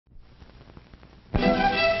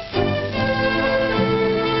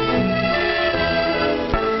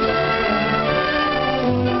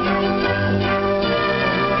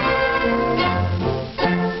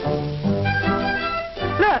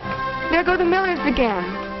Millers again.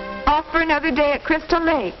 Off for another day at Crystal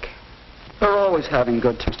Lake. They're always having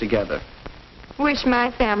good times together. Wish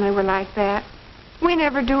my family were like that. We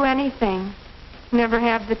never do anything. Never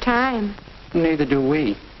have the time. Neither do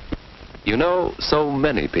we. You know, so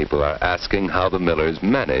many people are asking how the Millers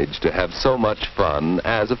manage to have so much fun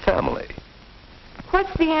as a family.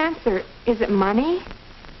 What's the answer? Is it money?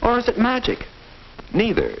 Or is it magic?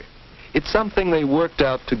 Neither. It's something they worked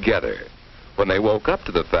out together when they woke up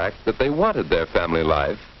to the fact that they wanted their family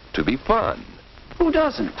life to be fun. Who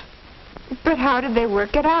doesn't? But how did they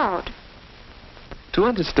work it out? To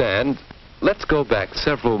understand, let's go back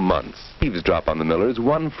several months. Eavesdrop on the Millers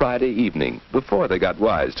one Friday evening before they got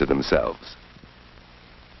wise to themselves.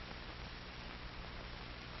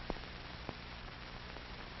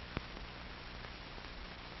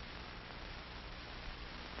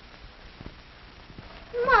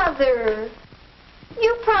 Mother,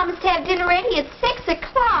 you promised to have dinner ready at 6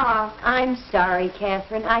 o'clock. I'm sorry,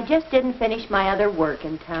 Catherine. I just didn't finish my other work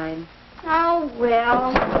in time. Oh,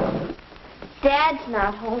 well. Dad's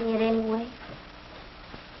not home yet anyway.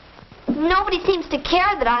 Nobody seems to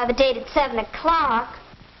care that I have a date at 7 o'clock.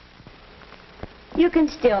 You can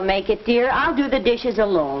still make it, dear. I'll do the dishes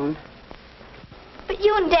alone. But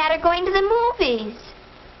you and Dad are going to the movies.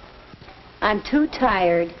 I'm too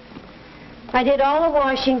tired. I did all the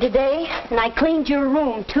washing today, and I cleaned your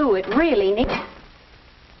room, too. It really needs...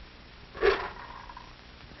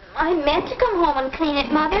 I meant to come home and clean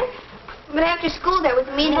it, Mother. But after school there was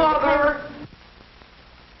a meeting... Mother!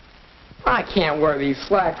 I can't wear these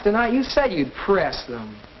slacks tonight. You said you'd press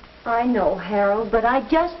them. I know, Harold, but I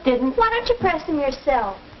just didn't... Why don't you press them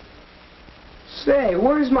yourself? Say,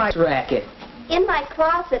 where's my racket? In my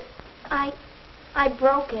closet. I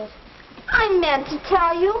broke it. I meant to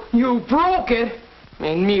tell you. You broke it?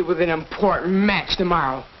 And me with an important match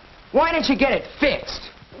tomorrow. Why didn't you get it fixed?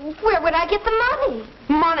 Where would I get the money?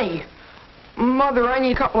 Money? Mother, I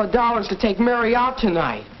need a couple of dollars to take Mary out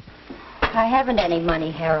tonight. I haven't any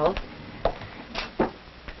money, Harold.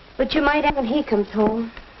 But you might have when he comes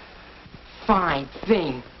home. Fine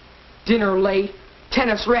thing. Dinner late,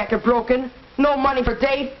 tennis racket broken, no money for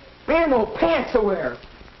date, and no pants to wear.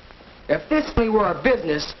 If this really were a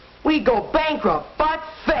business, we'd go bankrupt, but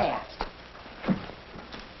fast.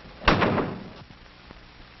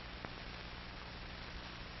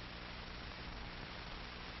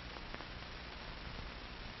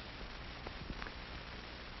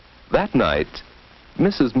 That night,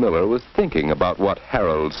 Mrs. Miller was thinking about what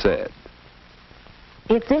Harold said.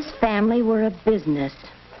 If this family were a business,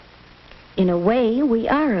 in a way, we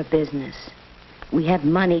are a business. We have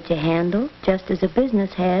money to handle, just as a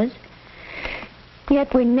business has.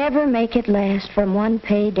 Yet we never make it last from one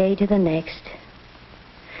payday to the next.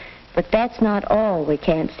 But that's not all we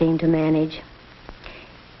can't seem to manage.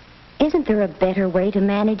 Isn't there a better way to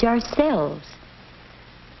manage ourselves?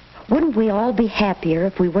 Wouldn't we all be happier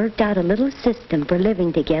if we worked out a little system for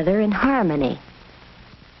living together in harmony?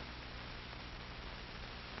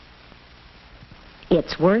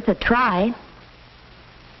 It's worth a try.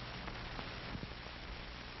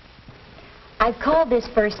 I've called this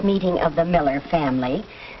first meeting of the Miller family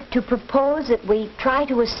to propose that we try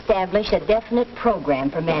to establish a definite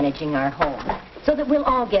program for managing our home so that we'll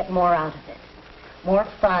all get more out of it. More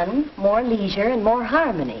fun, more leisure, and more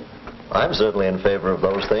harmony. I'm certainly in favor of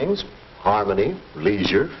those things. Harmony,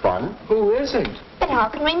 leisure, fun. Who isn't? But how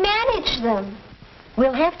can we manage them?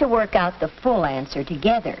 We'll have to work out the full answer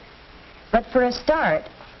together. But for a start,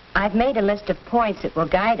 I've made a list of points that will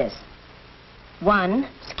guide us. 1,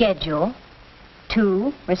 schedule.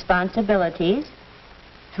 2, responsibilities.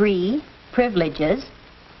 3, privileges.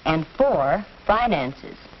 And 4,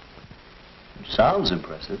 finances. Sounds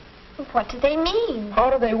impressive. What do they mean? How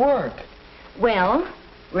do they work? Well,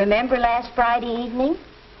 remember last Friday evening?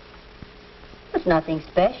 It was nothing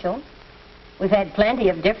special. We've had plenty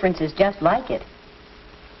of differences just like it.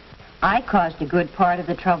 I caused a good part of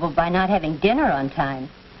the trouble by not having dinner on time.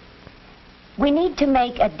 We need to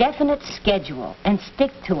make a definite schedule and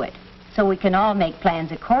stick to it so we can all make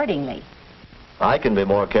plans accordingly. I can be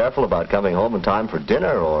more careful about coming home in time for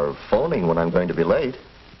dinner or phoning when I'm going to be late.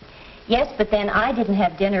 Yes, but then I didn't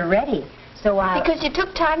have dinner ready, so Because you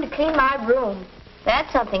took time to clean my room.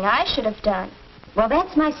 That's something I should have done. Well,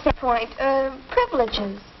 that's my second point.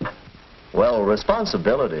 Privileges. Well,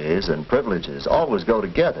 responsibilities and privileges always go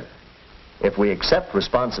together. If we accept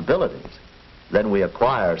responsibilities, then we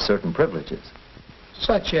acquire certain privileges.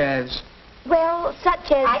 Such as? Well,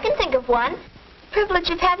 such as... I can think of one. Privilege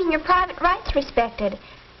of having your private rights respected.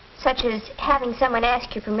 Such as having someone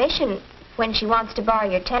ask your permission when she wants to borrow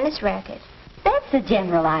your tennis racket. That's a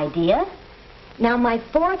general idea. Now, my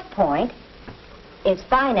 4th point It's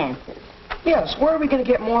finances. Yes, where are we going to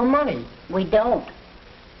get more money? We don't.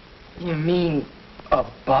 You mean a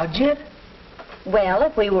budget? Well,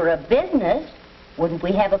 if we were a business, wouldn't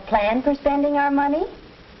we have a plan for spending our money?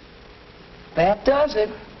 That does it.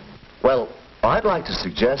 Well, I'd like to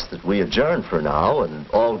suggest that we adjourn for now and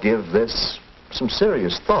all give this some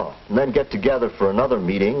serious thought, and then get together for another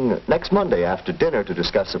meeting next Monday after dinner to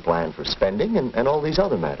discuss a plan for spending and all these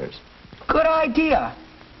other matters. Good idea.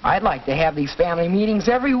 I'd like to have these family meetings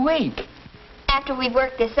every week. After we've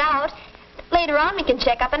worked this out, later on we can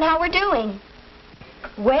check up on how we're doing.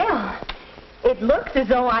 Well, it looks as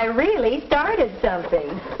though I really started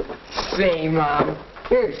something. Say, Mom,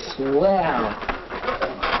 you're swell.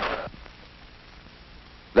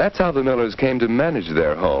 That's how the Millers came to manage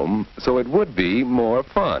their home, so it would be more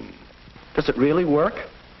fun. Does it really work?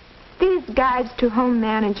 These guides to home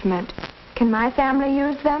management, can my family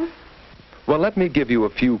use them? Well, let me give you a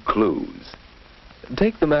few clues.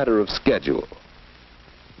 Take the matter of schedule.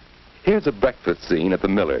 Here's a breakfast scene at the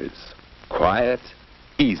Millers. Quiet,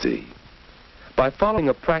 easy. By following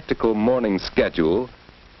a practical morning schedule,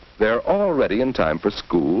 they're all ready in time for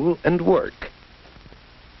school and work.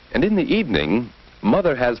 And in the evening,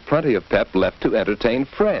 Mother has plenty of pep left to entertain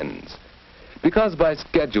friends, because by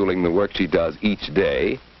scheduling the work she does each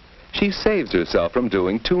day, she saves herself from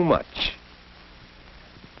doing too much.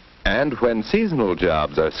 And when seasonal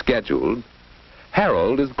jobs are scheduled,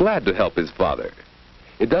 Harold is glad to help his father.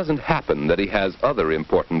 It doesn't happen that he has other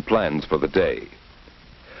important plans for the day.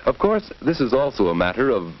 Of course, this is also a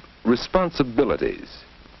matter of responsibilities,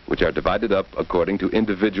 which are divided up according to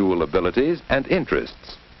individual abilities and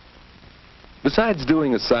interests. Besides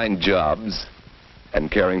doing assigned jobs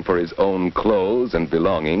and caring for his own clothes and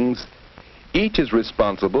belongings, each is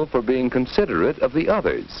responsible for being considerate of the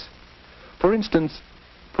others. For instance,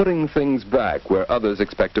 putting things back where others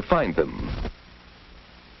expect to find them.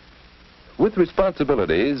 With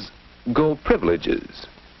responsibilities go privileges.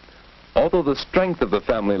 Although the strength of the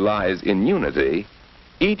family lies in unity,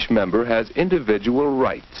 each member has individual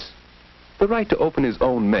rights. The right to open his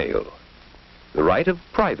own mail, the right of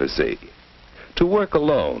privacy, to work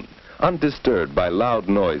alone, undisturbed by loud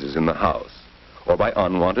noises in the house or by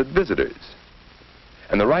unwanted visitors,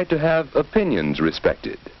 and the right to have opinions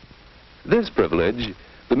respected. This privilege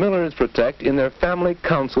the Millers protect in their family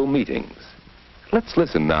council meetings. Let's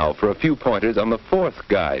listen now for a few pointers on the fourth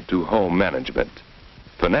guide to home management,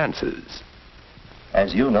 finances.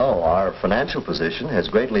 As you know, our financial position has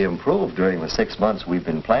greatly improved during the 6 months we've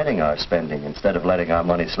been planning our spending instead of letting our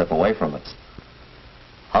money slip away from us.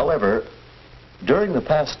 However, during the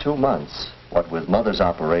past 2 months, what with Mother's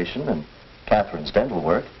operation and Catherine's dental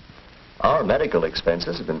work, our medical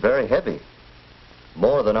expenses have been very heavy,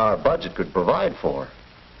 more than our budget could provide for.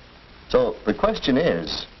 So the question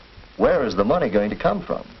is, where is the money going to come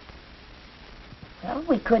from? Well,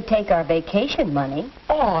 we could take our vacation money.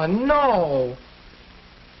 Oh, no.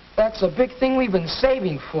 That's a big thing we've been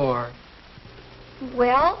saving for.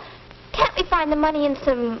 Well, can't we find the money in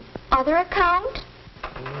some other account?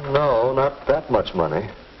 No, not that much money.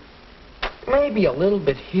 Maybe a little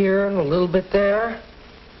bit here and a little bit there.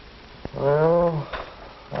 Well,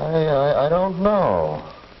 I don't know.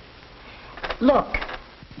 Look,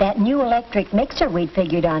 that new electric mixer we'd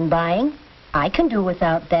figured on buying, I can do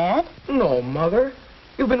without that. No, Mother.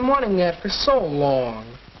 You've been wanting that for so long.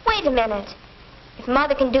 Wait a minute. If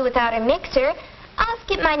Mother can do without her mixer, I'll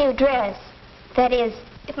skip my new dress. That is,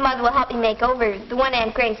 if Mother will help me make over the one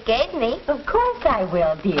Aunt Grace gave me. Of course I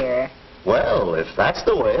will, dear. Well, if that's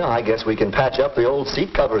the way, I guess we can patch up the old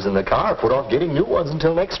seat covers in the car, put off getting new ones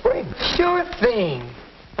until next spring. Sure thing.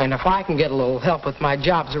 And if I can get a little help with my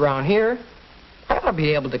jobs around here, I ought to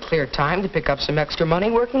be able to clear time to pick up some extra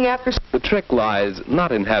money working after... The trick lies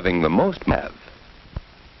not in having the most have.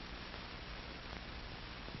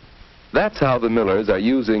 That's how the Millers are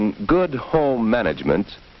using good home management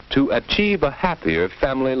to achieve a happier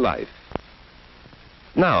family life.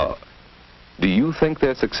 Now, do you think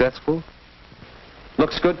they're successful?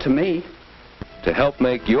 Looks good to me. To help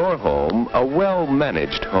make your home a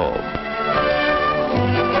well-managed home.